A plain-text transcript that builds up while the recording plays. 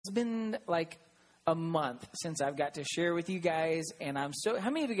It's been like a month since I've got to share with you guys, and how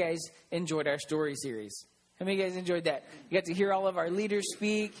many of you guys enjoyed our story series? How many of you guys enjoyed that? You got to hear all of our leaders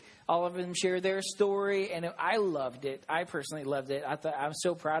speak, all of them share their story, and I loved it. I personally loved it. I'm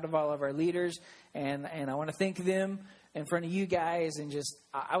so proud of all of our leaders, and I want to thank them in front of you guys, and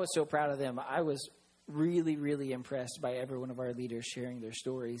I was so proud of them. I was really, really impressed by every one of our leaders sharing their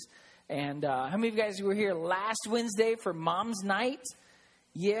stories. And how many of you guys were here last Wednesday for Mom's Night?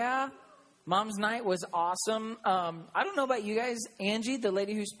 Yeah, Mom's Night was awesome. I don't know about you guys. Angie, the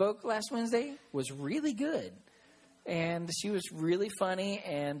lady who spoke last Wednesday, was really good. And she was really funny.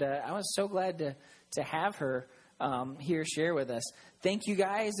 And I was so glad to have her here share with us. Thank you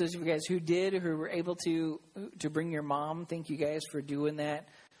guys, those of you guys who were able to bring your mom. Thank you guys for doing that.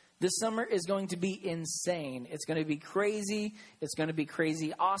 This summer is going to be insane. It's going to be crazy. It's going to be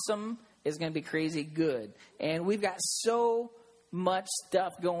crazy awesome. It's going to be crazy good. And we've got so much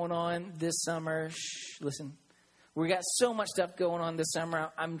stuff going on this summer. Listen. We got so much stuff going on this summer.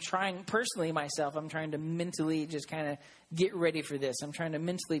 I'm trying, personally myself, I'm trying to mentally just kind of get ready for this. I'm trying to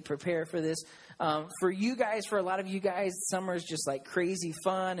mentally prepare for this. For you guys, for a lot of you guys, summer is just like crazy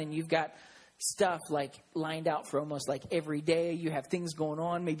fun, and you've got stuff like lined out for almost like every day. You have things going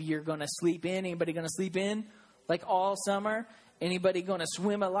on. Maybe you're going to sleep in. Anybody going to sleep in like all summer? Anybody going to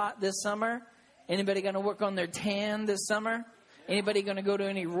swim a lot this summer? Anybody going to work on their tan this summer? Anybody going to go to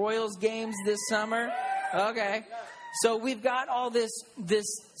any Royals games this summer? Okay. So we've got all this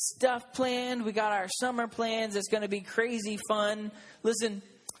stuff planned. We got our summer plans. It's going to be crazy fun. Listen,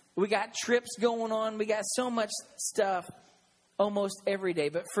 we got trips going on. We got so much stuff almost every day.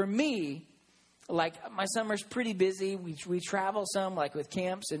 But for me, like, my summer's pretty busy. We travel some, like with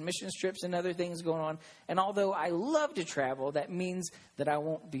camps and mission trips and other things going on. And although I love to travel, that means that I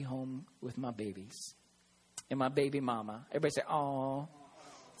won't be home with my babies and my baby mama. Everybody say, "Aw."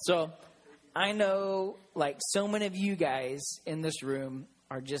 So I know, like, so many of you guys in this room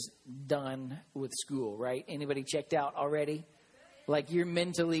are just done with school, right? Anybody checked out already? Like, you're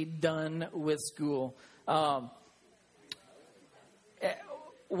mentally done with school.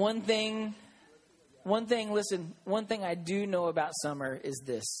 One thing I do know about summer is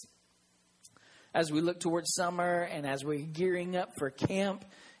this. As we look towards summer and as we're gearing up for camp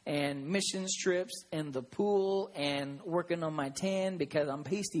and missions trips and the pool and working on my tan because I'm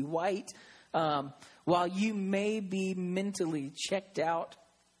pasty white, while you may be mentally checked out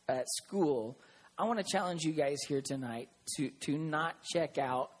at school, I want to challenge you guys here tonight to not check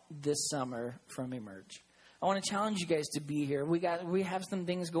out this summer from Emerge. I want to challenge you guys to be here. We have some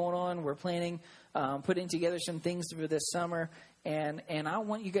things going on. We're planning, putting together some things for this summer, and I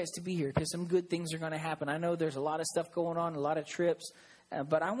want you guys to be here because some good things are going to happen. I know there's a lot of stuff going on, a lot of trips,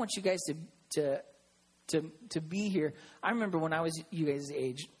 but I want you guys to be here. I remember when I was you guys'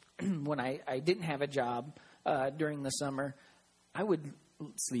 age, when I didn't have a job during the summer, I would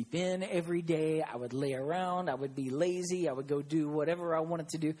sleep in every day. I would lay around. I would be lazy. I would go do whatever I wanted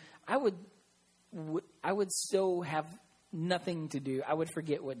to do. I would so have nothing to do. I would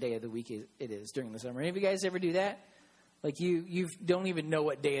forget what day of the week it is during the summer. Any of you guys ever do that? Like you don't even know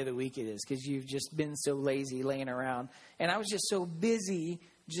what day of the week it is because you've just been so lazy laying around. And I was just so busy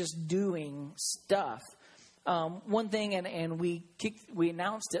just doing stuff. One thing, and we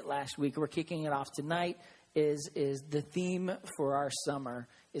announced it last week. We're kicking it off tonight. Is the theme for our summer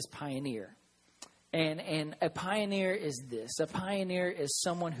is pioneer, and a pioneer is this. A pioneer is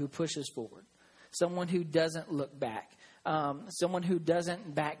someone who pushes forward, someone who doesn't look back. Someone who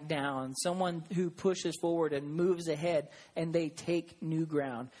doesn't back down, someone who pushes forward and moves ahead, and they take new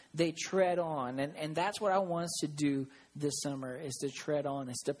ground. They tread on, and that's what I want us to do this summer, is to tread on,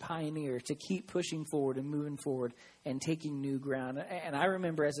 is to pioneer, to keep pushing forward and moving forward and taking new ground. And I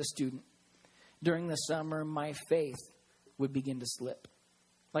remember as a student, during the summer, my faith would begin to slip.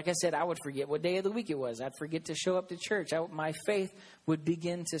 Like I said, I would forget what day of the week it was. I'd forget to show up to church. My faith would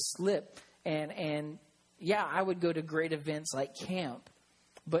begin to slip, and yeah, I would go to great events like camp,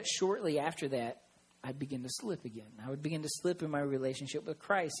 but shortly after that, I'd begin to slip again. I would begin to slip in my relationship with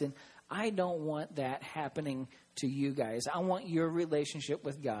Christ, and I don't want that happening to you guys. I want your relationship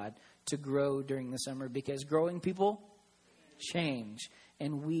with God to grow during the summer, because growing people change,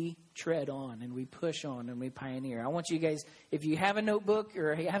 and we tread on, and we push on, and we pioneer. I want you guys, if you have a notebook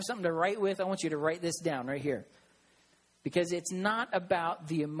or you have something to write with, I want you to write this down right here, because it's not about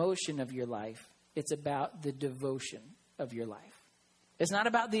the emotion of your life. It's about the devotion of your life. It's not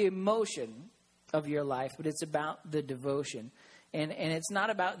about the emotion of your life, but it's about the devotion. And it's not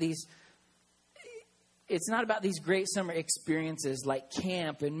about these. it's not about these great summer experiences like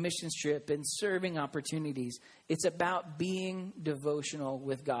camp and mission trip and serving opportunities. It's about being devotional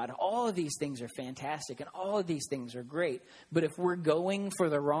with God. All of these things are fantastic and all of these things are great. But if we're going for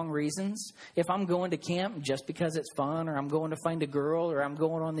the wrong reasons, if I'm going to camp just because it's fun, or I'm going to find a girl, or I'm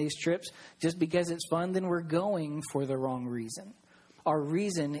going on these trips just because it's fun, then we're going for the wrong reason. Our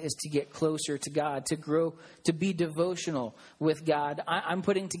reason is to get closer to God, to grow, to be devotional with God. I'm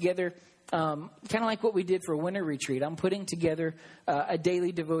putting together, kind of like what we did for winter retreat, I'm putting together a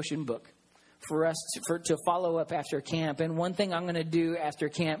daily devotion book for us to follow up after camp. And one thing I'm going to do after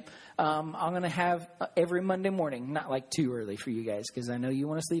camp, I'm going to have every Monday morning, not like too early for you guys because I know you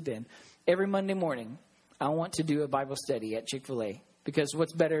want to sleep in. Every Monday morning, I want to do a Bible study at Chick-fil-A, because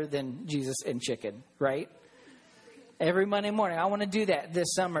what's better than Jesus and chicken, right? Every Monday morning. I want to do that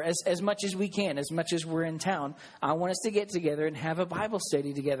this summer as much as we can, as much as we're in town. I want us to get together and have a Bible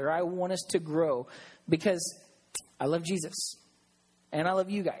study together. I want us to grow because I love Jesus and I love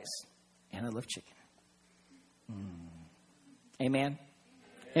you guys and I love chicken. Amen.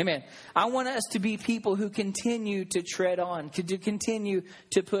 Amen. I want us to be people who continue to tread on, to continue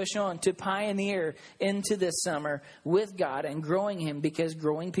to push on, to pioneer into this summer with God and growing Him, because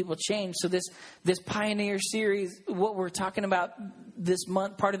growing people change. So this Pioneer series, what we're talking about this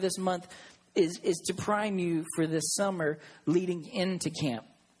month, part of this month, is to prime you for this summer leading into camp.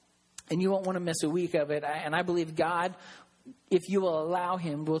 And you won't want to miss a week of it. And I believe God, if you will allow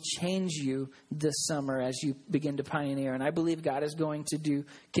Him, will change you this summer as you begin to pioneer. And I believe God is going to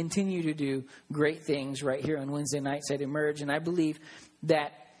continue to do great things right here on Wednesday nights at Emerge. And I believe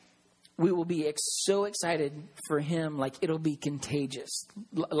that we will be so excited for Him, like it'll be contagious,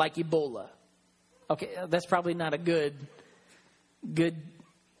 like Ebola. Okay, that's probably not a good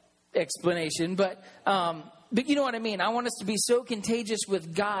explanation, but you know what I mean. I want us to be so contagious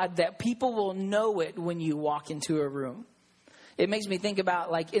with God that people will know it when you walk into a room. It makes me think about,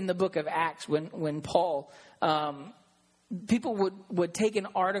 like, in the book of Acts, when Paul, people would take an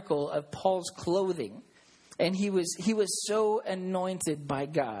article of Paul's clothing, and he was so anointed by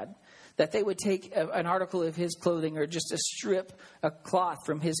God that they would take an article of his clothing, or just a cloth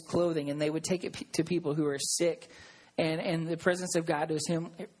from his clothing, and they would take it to people who are sick, and the presence of God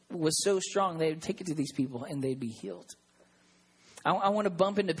was so strong, they would take it to these people and they'd be healed. I want to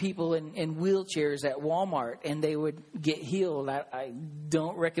bump into people in wheelchairs at Walmart and they would get healed. I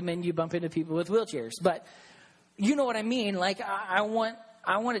don't recommend you bump into people with wheelchairs, but you know what I mean? Like, I want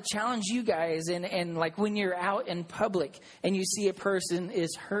to challenge you guys, and like when you're out in public and you see a person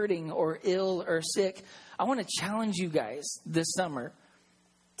is hurting or ill or sick, I want to challenge you guys this summer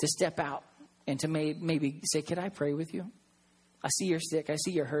to step out and to maybe say, "Could I pray with you? I see you're sick. I see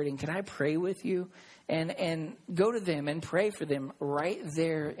you're hurting. Can I pray with you?" And go to them and pray for them right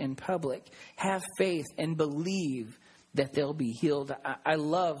there in public. Have faith and believe that they'll be healed. I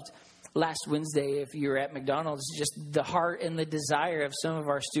loved last Wednesday, if you were at McDonald's, just the heart and the desire of some of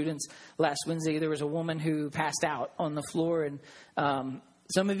our students. Last Wednesday, there was a woman who passed out on the floor, and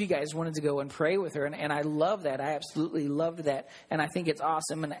some of you guys wanted to go and pray with her, and I love that. I absolutely loved that, and I think it's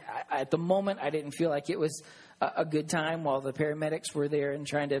awesome. And at the moment, I didn't feel like it was a good time while the paramedics were there and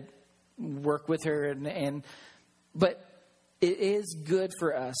trying to work with her, but it is good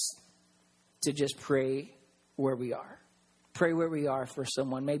for us to just pray where we are. Pray where we are for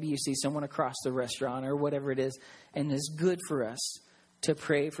someone. Maybe you see someone across the restaurant or whatever it is, and it's good for us to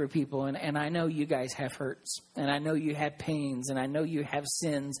pray for people. And I know you guys have hurts, and I know you have pains, and I know you have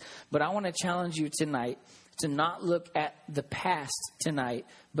sins, but I want to challenge you tonight to not look at the past tonight,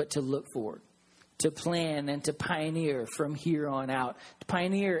 but to look forward, to plan and to pioneer from here on out. A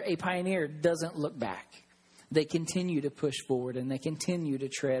pioneer doesn't look back. They continue to push forward and they continue to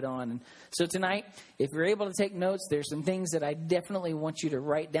tread on. And so tonight, if you're able to take notes, there's some things that I definitely want you to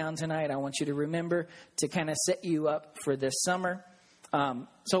write down tonight. I want you to remember to kind of set you up for this summer.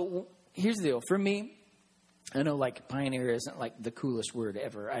 So here's the deal. For me, I know, like, pioneer isn't like the coolest word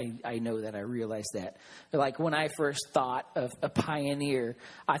ever. I know that. I realize that. Like, when I first thought of a pioneer,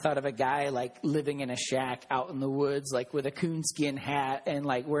 I thought of a guy like living in a shack out in the woods, like with a coonskin hat and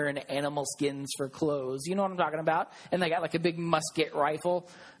like wearing animal skins for clothes. You know what I'm talking about? And they got like a big musket rifle.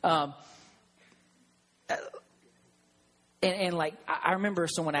 And like, I remember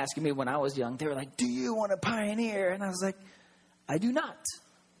someone asking me when I was young, they were like, "Do you want to pioneer?" And I was like, "I do not.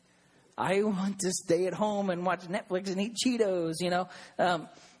 I want to stay at home and watch Netflix and eat Cheetos," you know.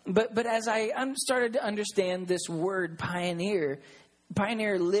 But as I started to understand this word pioneer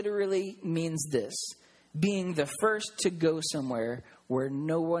literally means this: being the first to go somewhere where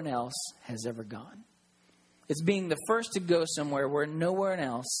no one else has ever gone. It's being the first to go somewhere where no one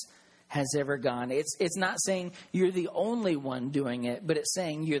else has ever gone. It's not saying you're the only one doing it, but it's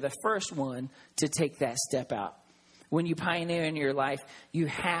saying you're the first one to take that step out. When you pioneer in your life, you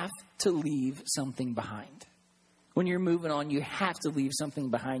have to leave something behind. When you're moving on, you have to leave something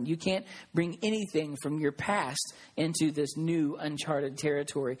behind. You can't bring anything from your past into this new uncharted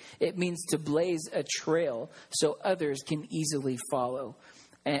territory. It means to blaze a trail so others can easily follow.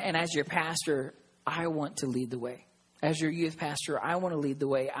 And as your pastor, I want to lead the way. As your youth pastor, I want to lead the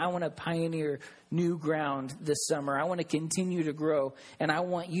way. I want to pioneer new ground this summer. I want to continue to grow, and I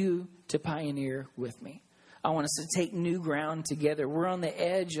want you to pioneer with me. I want us to take new ground together. We're on the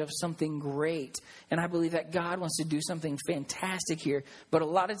edge of something great, and I believe that God wants to do something fantastic here. But a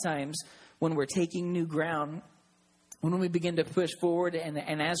lot of times when we're taking new ground, when we begin to push forward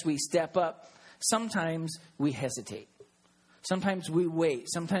and as we step up, sometimes we hesitate. Sometimes we wait.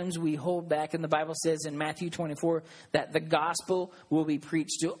 Sometimes we hold back. And the Bible says in Matthew 24 that the gospel will be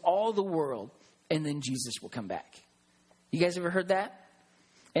preached to all the world, and then Jesus will come back. You guys ever heard that?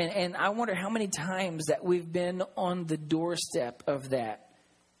 And I wonder how many times that we've been on the doorstep of that,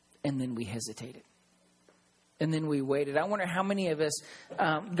 and then we hesitated. And then we waited. I wonder how many of us,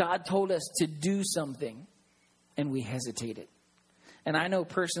 God told us to do something, and we hesitated. And I know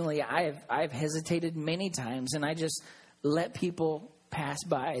personally I've hesitated many times, and I just let people pass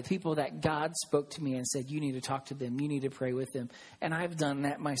by, people that God spoke to me and said, you need to talk to them, you need to pray with them. And I've done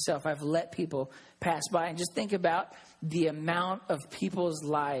that myself. I've let people pass by, and just think about the amount of people's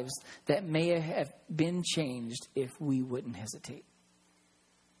lives that may have been changed if we wouldn't hesitate.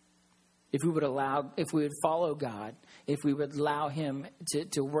 If we would follow God, if we would allow him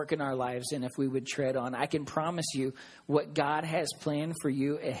to work in our lives, and if we would tread on, I can promise you what God has planned for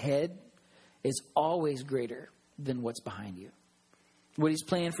you ahead is always greater than what's behind you. What he's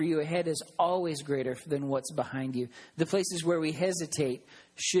planned for you ahead is always greater than what's behind you. The places where we hesitate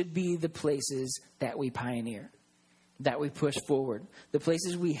should be the places that we pioneer, that we push forward. The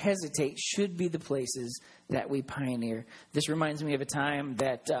places we hesitate should be the places that we pioneer. This reminds me of a time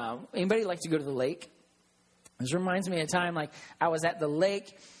that, anybody like to go to the lake? This reminds me of a time like I was at the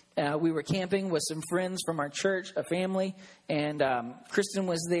lake. We were camping with some friends from our church, a family, and Kristen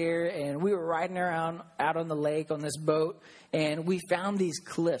was there, and we were riding around out on the lake on this boat, and we found these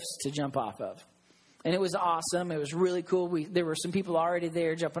cliffs to jump off of. And it was awesome. It was really cool. There were some people already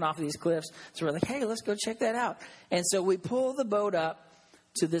there jumping off of these cliffs, so we're like, hey, let's go check that out. And so we pull the boat up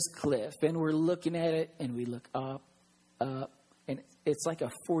to this cliff, and we're looking at it, and we look up, and it's like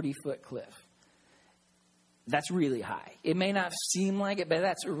a 40-foot cliff. That's really high. It may not seem like it, but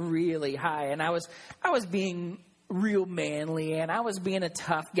that's really high. And I was being real manly, and I was being a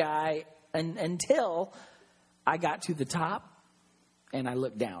tough guy until I got to the top and I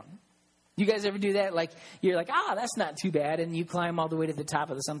looked down. You guys ever do that? Like, you're like, that's not too bad. And you climb all the way to the top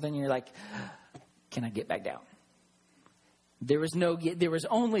of something, and you're like, can I get back down? There was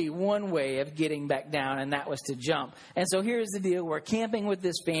only one way of getting back down, and that was to jump. And so here's the deal. We're camping with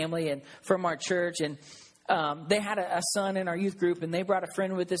this family and from our church, and they had a son in our youth group, and they brought a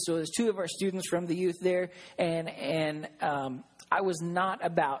friend with us. So there's two of our students from the youth there. And I was not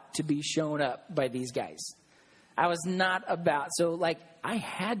about to be shown up by these guys. I was not about. So, I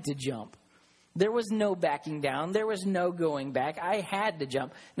had to jump. There was no backing down. There was no going back. I had to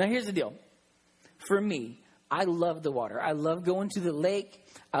jump. Now, here's the deal. For me, I love the water. I love going to the lake.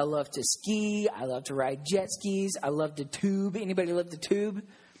 I love to ski. I love to ride jet skis. I love to tube. Anybody love to tube?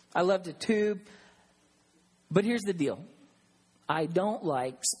 I love to tube. But here's the deal. I don't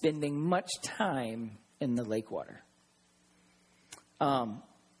like spending much time in the lake water.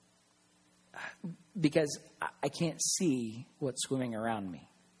 Because I can't see what's swimming around me.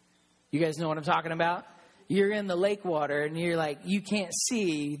 You guys know what I'm talking about? You're in the lake water, and you're like, you can't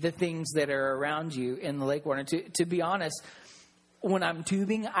see the things that are around you in the lake water. To be honest, when I'm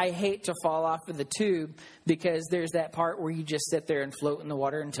tubing, I hate to fall off of the tube, because there's that part where you just sit there and float in the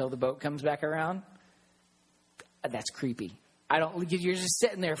water until the boat comes back around. That's creepy. Because you're just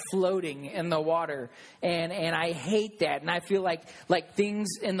sitting there floating in the water, and I hate that. And I feel like things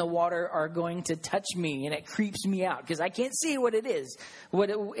in the water are going to touch me, and it creeps me out because I can't see what it is.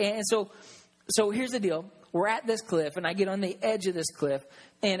 And so here's the deal. We're at this cliff, and I get on the edge of this cliff,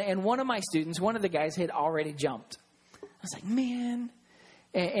 and one of my students, one of the guys, had already jumped. I was like, man.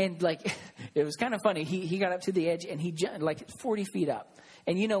 And it was kind of funny. He got up to the edge, and he jumped 40 feet up.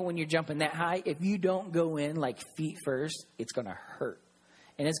 And when you're jumping that high, if you don't go in feet first, it's going to hurt.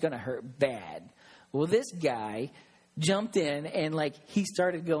 And it's going to hurt bad. Well, this guy jumped in, and he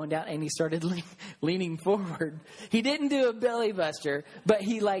started going down, and he started leaning forward. He didn't do a belly buster, but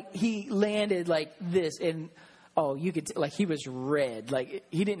he landed like this. And Oh, you could, like, he was red. Like,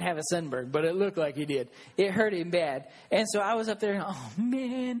 he didn't have a sunburn, but it looked like he did. It hurt him bad. And so I was up there, and, oh,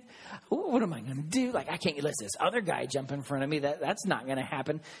 man, what am I going to do? Like, I can't let this other guy jump in front of me. That's not going to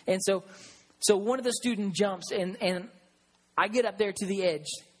happen. And so one of the students jumps, and I get up there to the edge,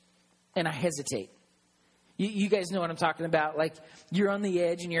 and I hesitate. You guys know what I'm talking about. Like, you're on the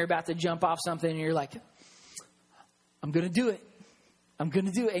edge, and you're about to jump off something, and you're like, I'm going to do it. I'm going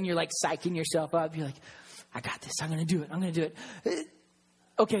to do it. And you're, like, psyching yourself up. You're like, I got this. I'm going to do it. I'm going to do it.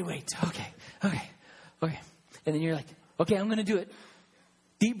 Okay, wait. Okay. And then you're like, okay, I'm going to do it.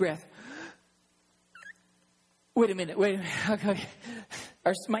 Deep breath. Wait a minute. Okay.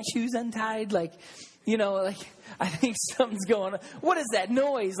 Are my shoes untied? Like, I think something's going on. What is that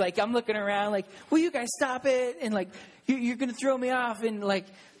noise? Like, I'm looking around like, will you guys stop it? And like, you're going to throw me off. And like,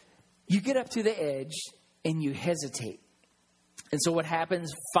 you get up to the edge and you hesitate. And so what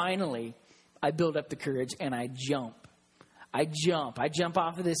happens finally, I build up the courage and I jump. I jump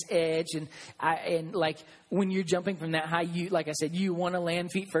off of this edge, and like when you're jumping from that high, like I said, you want to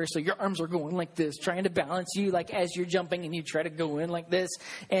land feet first, so your arms are going like this, trying to balance you like as you're jumping, and you try to go in like this.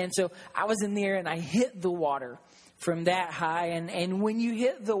 And so I was in there, and I hit the water from that high, and when you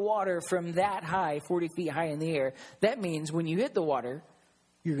hit the water from that high, 40 feet high in the air, that means when you hit the water,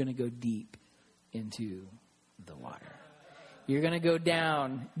 you're going to go deep into the water. You're going to go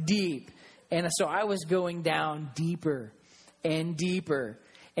down deep. And so I was going down deeper and deeper,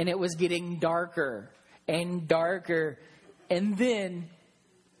 and it was getting darker and darker. And then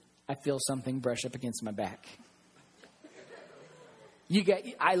I feel something brush up against my back.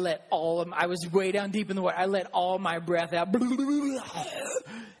 I was way down deep in the water. I let all my breath out.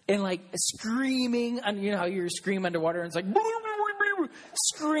 And like screaming, you know how you scream underwater, and it's like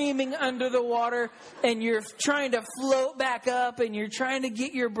screaming under the water, and you're trying to float back up, and you're trying to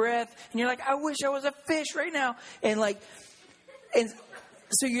get your breath, and you're like, I wish I was a fish right now. And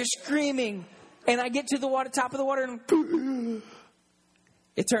so you're screaming, and I get to the top of the water, and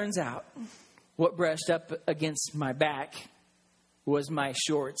it turns out what brushed up against my back was my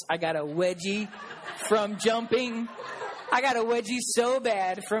shorts. I got a wedgie from jumping. I got a wedgie so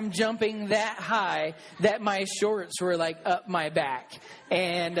bad from jumping that high that my shorts were like up my back.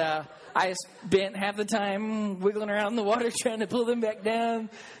 And I spent half the time wiggling around in the water trying to pull them back down.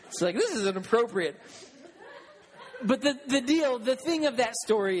 It's like, this is inappropriate. But the thing of that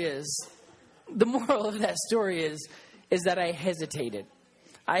story is, the moral of that story is that I hesitated.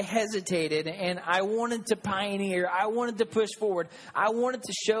 I hesitated, and I wanted to pioneer. I wanted to push forward. I wanted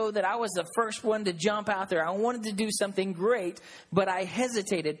to show that I was the first one to jump out there. I wanted to do something great, but I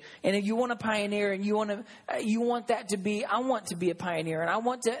hesitated. And if you want to pioneer, and you want that to be, I want to be a pioneer, and I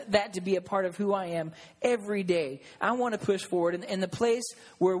want that to be a part of who I am every day. I want to push forward, and the place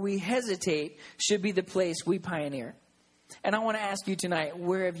where we hesitate should be the place we pioneer. And I want to ask you tonight,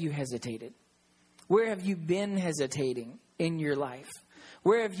 where have you hesitated? Where have you been hesitating in your life?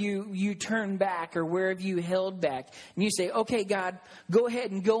 Where have you turned back, or where have you held back? And you say, okay, God, go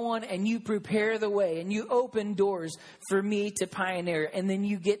ahead and go on, and you prepare the way, and you open doors for me to pioneer. And then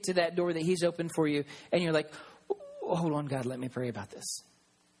you get to that door that he's opened for you, and you're like, oh, hold on, God, let me pray about this.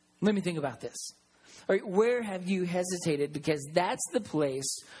 Let me think about this. All right, where have you hesitated? Because that's the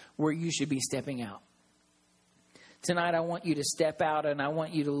place where you should be stepping out. Tonight, I want you to step out, and I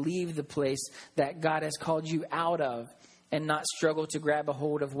want you to leave the place that God has called you out of, and not struggle to grab a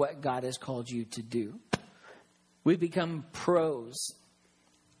hold of what God has called you to do. We become pros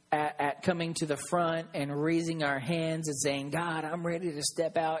at coming to the front and raising our hands and saying, God, I'm ready to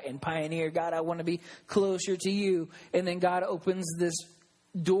step out and pioneer. God, I want to be closer to you. And then God opens this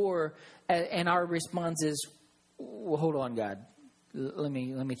door, and our response is, well, hold on, God. Let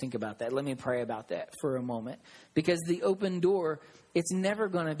me think about that. Let me pray about that for a moment. Because the open door, it's never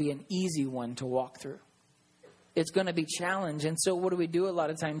going to be an easy one to walk through. It's going to be challenged. And so what do we do? A lot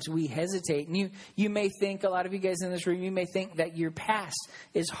of times we hesitate. And you may think, a lot of you guys in this room, you may think that your past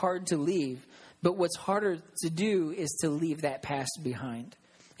is hard to leave. But what's harder to do is to leave that past behind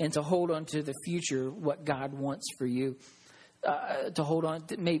and to hold on to the future, what God wants for you. To hold on,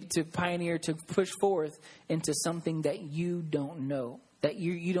 maybe to pioneer, to push forth into something that you don't know. That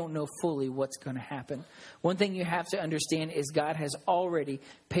you don't know fully what's going to happen. One thing you have to understand is God has already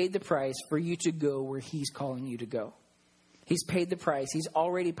paid the price for you to go where he's calling you to go. He's paid the price. He's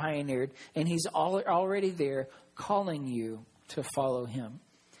already pioneered, and he's already there calling you to follow him.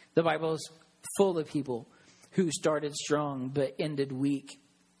 The Bible is full of people who started strong but ended weak.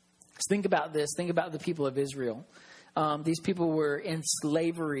 Just think about this. Think about the people of Israel. These people were in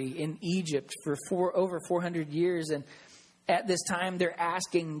slavery in Egypt for over 400 years, At this time, they're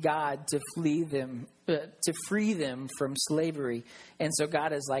asking God to free them from slavery. And so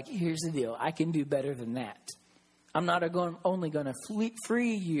God is like, here's the deal. I can do better than that. I'm not only going to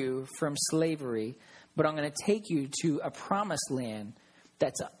free you from slavery, but I'm going to take you to a promised land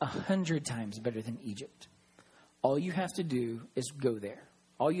that's 100 times better than Egypt. All you have to do is go there.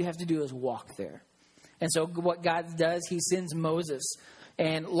 All you have to do is walk there. And so what God does, he sends Moses.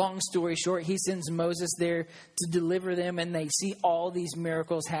 And long story short, he sends Moses there to deliver them. And they see all these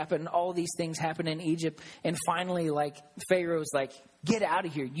miracles happen. All these things happen in Egypt. And finally, like, Pharaoh's like, get out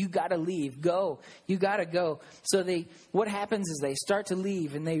of here. You got to leave. Go. You got to go. So what happens is they start to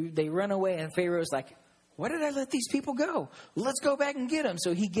leave and they run away. And Pharaoh's like, why did I let these people go? Let's go back and get them.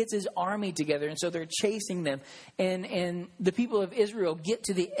 So he gets his army together. And so they're chasing them. And the people of Israel get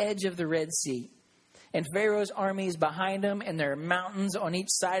to the edge of the Red Sea. And Pharaoh's army is behind them. And there are mountains on each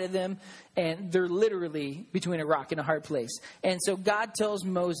side of them. And they're literally between a rock and a hard place. And so God tells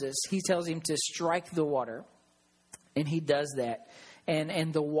Moses, he tells him to strike the water. And he does that.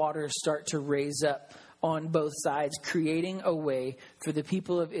 And the waters start to raise up on both sides, creating a way for the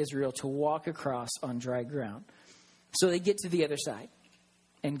people of Israel to walk across on dry ground. So they get to the other side,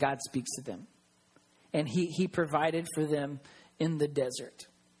 and God speaks to them. And he provided for them in the desert.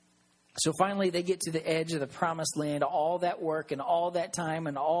 So finally they get to the edge of the promised land, all that work and all that time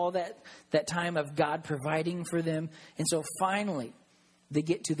and all that time of God providing for them. And so finally they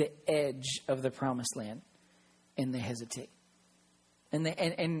get to the edge of the promised land, and they hesitate. And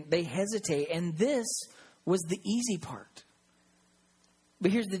they hesitate. And this was the easy part.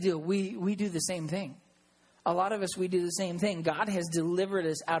 But here's the deal. We do the same thing. A lot of us, we do the same thing. God has delivered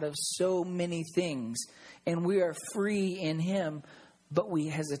us out of so many things. And we are free in him. But we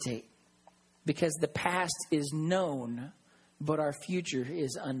hesitate. Because the past is known, but our future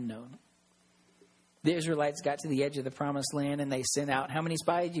is unknown. The Israelites got to the edge of the promised land, and they sent out, how many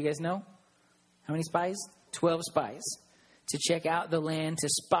spies? You guys know? How many spies? 12 spies. To check out the land, to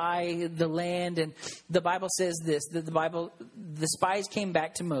spy the land. And the Bible says this, that the spies came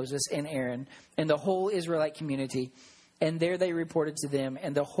back to Moses and Aaron and the whole Israelite community. And there they reported to them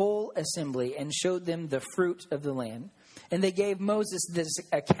and the whole assembly and showed them the fruit of the land. And they gave Moses this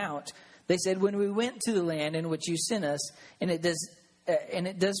account. They said, when we went to the land in which you sent us, and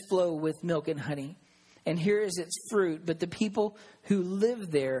it does flow with milk and honey. And here is its fruit. But the people who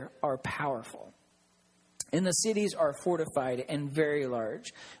live there are powerful. And the cities are fortified and very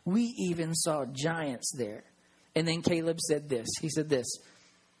large. We even saw giants there. And then Caleb said this. He said this.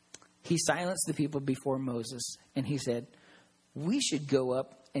 He silenced the people before Moses. And he said, we should go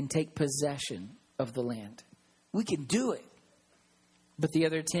up and take possession of the land. We can do it. But the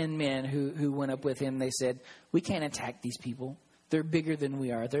other 10 men who went up with him, they said, we can't attack these people. They're bigger than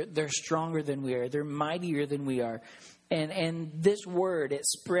we are. They're stronger than we are. They're mightier than we are. And this word, it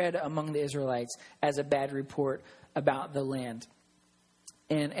spread among the Israelites as a bad report about the land.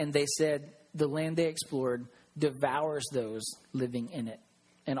 And they said the land they explored devours those living in it.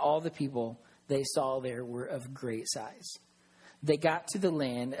 And all the people they saw there were of great size. They got to the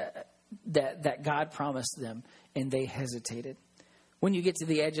land that God promised them, and they hesitated. When you get to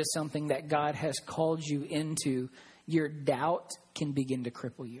the edge of something that God has called you into, your doubt can begin to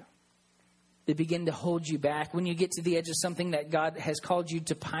cripple you. They begin to hold you back. When you get to the edge of something that God has called you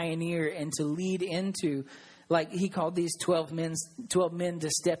to pioneer and to lead into, like he called these 12 men to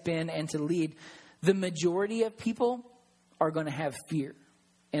step in and to lead, the majority of people are going to have fear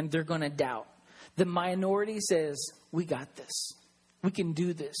and they're going to doubt. The minority says, we got this. We can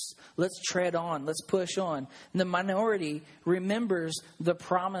do this. Let's tread on. Let's push on. And the minority remembers the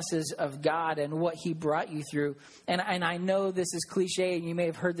promises of God and what he brought you through. And I know this is cliche and you may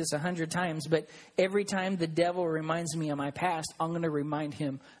have heard this 100 times, but every time the devil reminds me of my past, I'm going to remind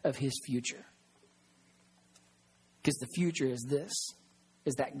him of his future. Because the future is this,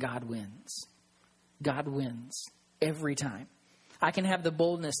 is that God wins. God wins every time. I can have the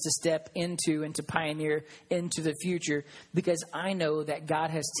boldness to step into and to pioneer into the future because I know that God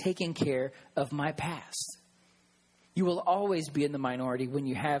has taken care of my past. You will always be in the minority when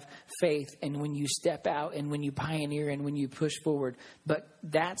you have faith and when you step out and when you pioneer and when you push forward. But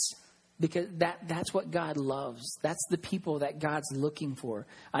that's because that's what God loves. That's the people that God's looking for.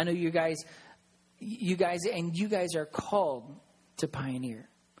 I know you guys are called to pioneer.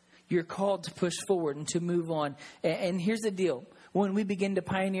 You're called to push forward and to move on. And here's the deal. When we begin to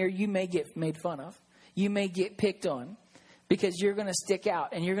pioneer, you may get made fun of. You may get picked on because you're going to stick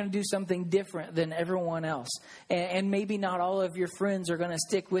out and you're going to do something different than everyone else. And maybe not all of your friends are going to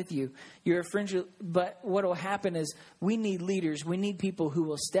stick with you. Your friends, but what will happen is we need leaders. We need people who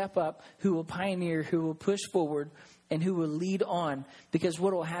will step up, who will pioneer, who will push forward and who will lead on. Because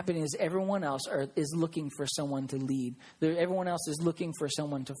what will happen is everyone else is looking for someone to lead. Everyone else is looking for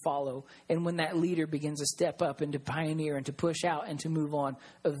someone to follow. And when that leader begins to step up and to pioneer and to push out and to move on,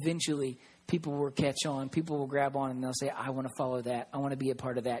 eventually people will catch on. People will grab on and they'll say, I want to follow that. I want to be a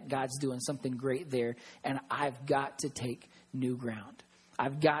part of that. God's doing something great there. And I've got to take new ground.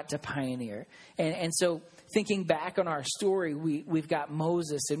 I've got to pioneer. And so thinking back on our story, we've got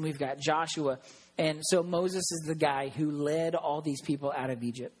Moses and we've got Joshua. And so Moses is the guy who led all these people out of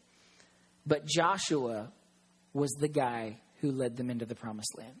Egypt. But Joshua was the guy who led them into the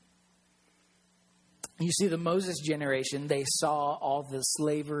promised land. You see, the Moses generation, they saw all the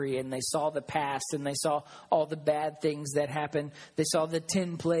slavery and they saw the past and they saw all the bad things that happened. They saw the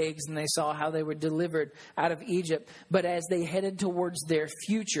 10 plagues and they saw how they were delivered out of Egypt. But as they headed towards their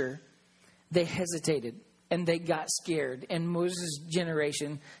future, they hesitated and they got scared. And Moses'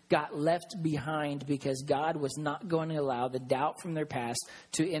 generation got left behind because God was not going to allow the doubt from their past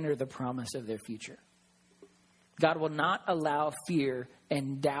to enter the promise of their future. God will not allow fear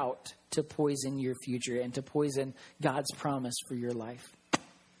and doubt to poison your future and to poison God's promise for your life.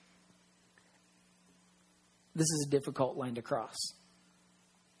 This is a difficult line to cross.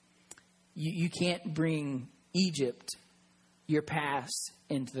 You can't bring Egypt, your past,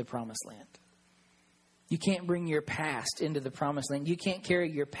 into the promised land. You can't bring your past into the promised land. You can't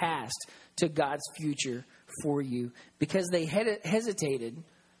carry your past to God's future for you. Because they hesitated,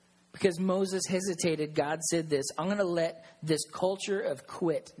 because Moses hesitated, God said this, I'm going to let this culture of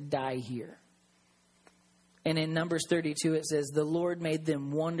quit die here. And in Numbers 32, it says, the Lord made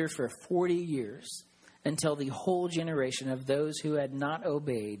them wander for 40 years until the whole generation of those who had not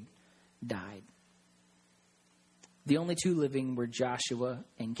obeyed died. The only two living were Joshua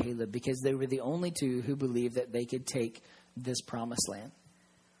and Caleb, because they were the only two who believed that they could take this promised land.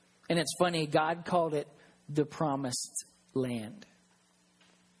 And it's funny, God called it the promised land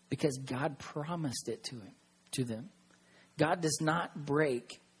because God promised it to them. God does not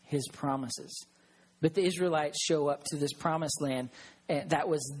break his promises. But the Israelites show up to this promised land, and that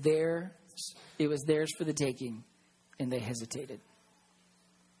was theirs. It was theirs for the taking, and they hesitated.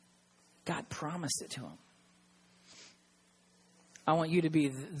 God promised it to them. I want you to be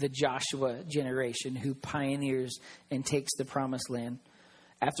the Joshua generation who pioneers and takes the promised land.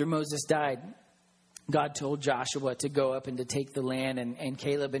 After Moses died, God told Joshua to go up and to take the land, and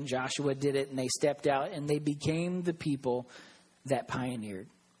Caleb and Joshua did it, and they stepped out, and they became the people that pioneered.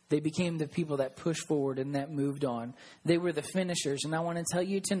 They became the people that pushed forward and that moved on. They were the finishers, and I want to tell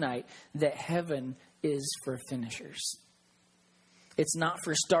you tonight that heaven is for finishers. It's not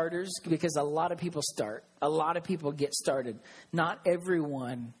for starters, because a lot of people start. A lot of people get started. Not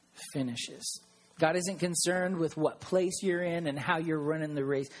everyone finishes. God isn't concerned with what place you're in and how you're running the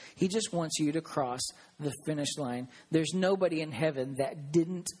race. He just wants you to cross the finish line. There's nobody in heaven that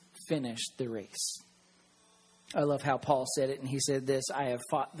didn't finish the race. I love how Paul said it, and he said this, I have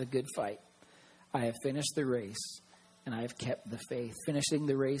fought the good fight. I have finished the race, and I have kept the faith. Finishing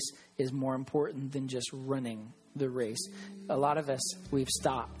the race is more important than just running the race. A lot of us, we've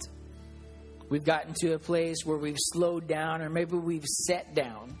stopped. We've gotten to a place where we've slowed down, or maybe we've sat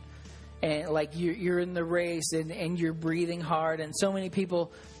down. And like you're in the race and you're breathing hard. And so many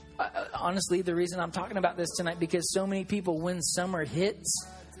people, honestly, the reason I'm talking about this tonight, because so many people, when summer hits,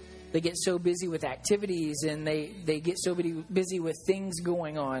 they get so busy with activities and they get so busy with things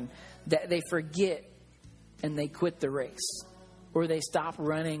going on that they forget and they quit the race. Or they stop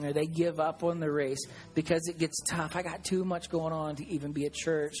running, or they give up on the race because it gets tough. I got too much going on to even be at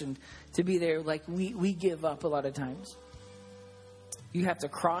church and to be there. Like we give up a lot of times. You have to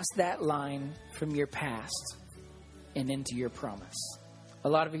cross that line from your past and into your promise. A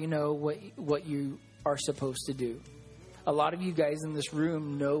lot of you know what you are supposed to do. A lot of you guys in this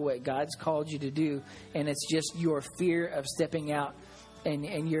room know what God's called you to do, and it's just your fear of stepping out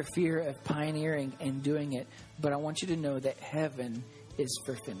and your fear of pioneering and doing it. But I want you to know that heaven is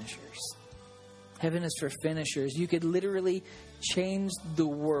for finishers. Heaven is for finishers. You could literally change the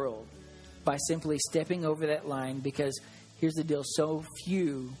world by simply stepping over that line, because here's the deal, so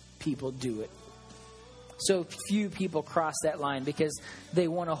few people do it. So few people cross that line because they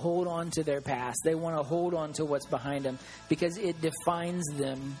want to hold on to their past. They want to hold on to what's behind them because it defines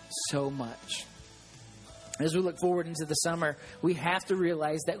them so much. As we look forward into the summer, we have to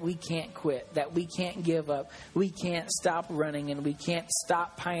realize that we can't quit, that we can't give up, we can't stop running, and we can't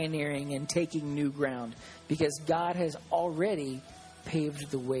stop pioneering and taking new ground, because God has already paved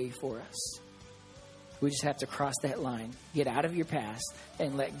the way for us. We just have to cross that line, get out of your past,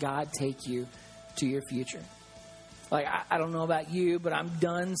 and let God take you to your future. Like, I don't know about you, but I'm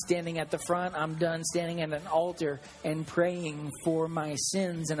done standing at the front. I'm done standing at an altar and praying for my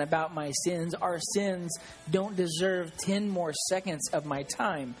sins and about my sins. Our sins don't deserve 10 more seconds of my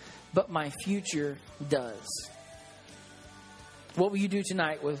time, but my future does. What will you do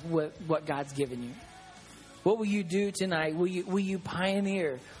tonight with what God's given you? What will you do tonight? Will you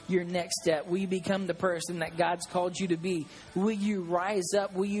pioneer your next step? Will you become the person that God's called you to be? Will you rise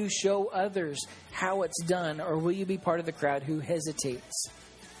up? Will you show others how it's done? Or will you be part of the crowd who hesitates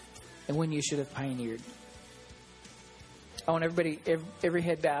and when you should have pioneered? I want everybody, every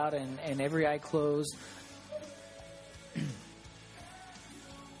head bowed and every eye closed.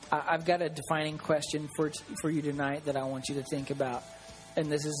 I've got a defining question for you tonight that I want you to think about.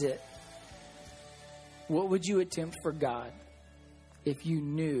 And this is it. What would you attempt for God if you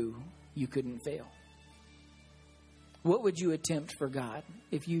knew you couldn't fail? What would you attempt for God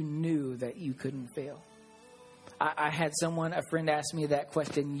if you knew that you couldn't fail? I had a friend ask me that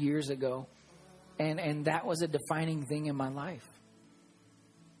question years ago, and that was a defining thing in my life.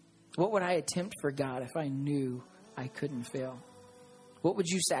 What would I attempt for God if I knew I couldn't fail? What would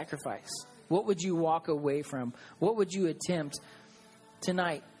you sacrifice? What would you walk away from? What would you attempt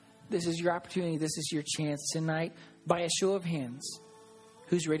tonight? This is your opportunity. This is your chance tonight. By a show of hands,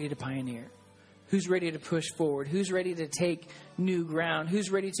 who's ready to pioneer? Who's ready to push forward? Who's ready to take new ground? Who's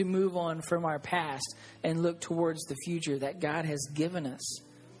ready to move on from our past and look towards the future that God has given us?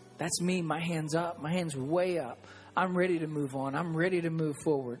 That's me. My hand's up. My hand's way up. I'm ready to move on. I'm ready to move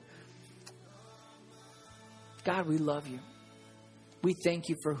forward. God, we love you. We thank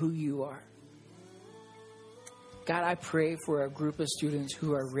you for who you are. God, I pray for a group of students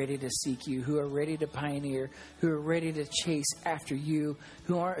who are ready to seek you, who are ready to pioneer, who are ready to chase after you,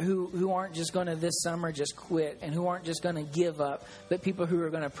 who aren't just going to this summer just quit, and who aren't just going to give up, but people who are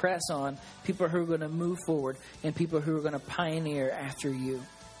going to press on, people who are going to move forward, and people who are going to pioneer after you.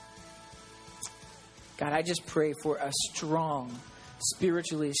 God, I just pray for a strong,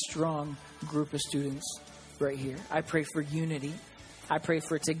 spiritually strong group of students right here. I pray for unity. I pray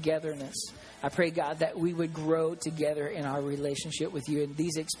for togetherness. I pray, God, that we would grow together in our relationship with you. And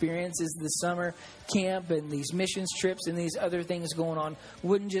these experiences, the summer camp and these missions trips and these other things going on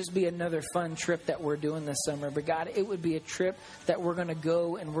wouldn't just be another fun trip that we're doing this summer. But, God, it would be a trip that we're going to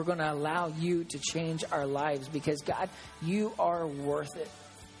go and we're going to allow you to change our lives. Because, God, you are worth it.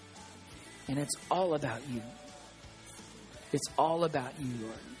 And it's all about you. It's all about you,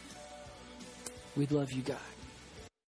 Lord. We love you, God.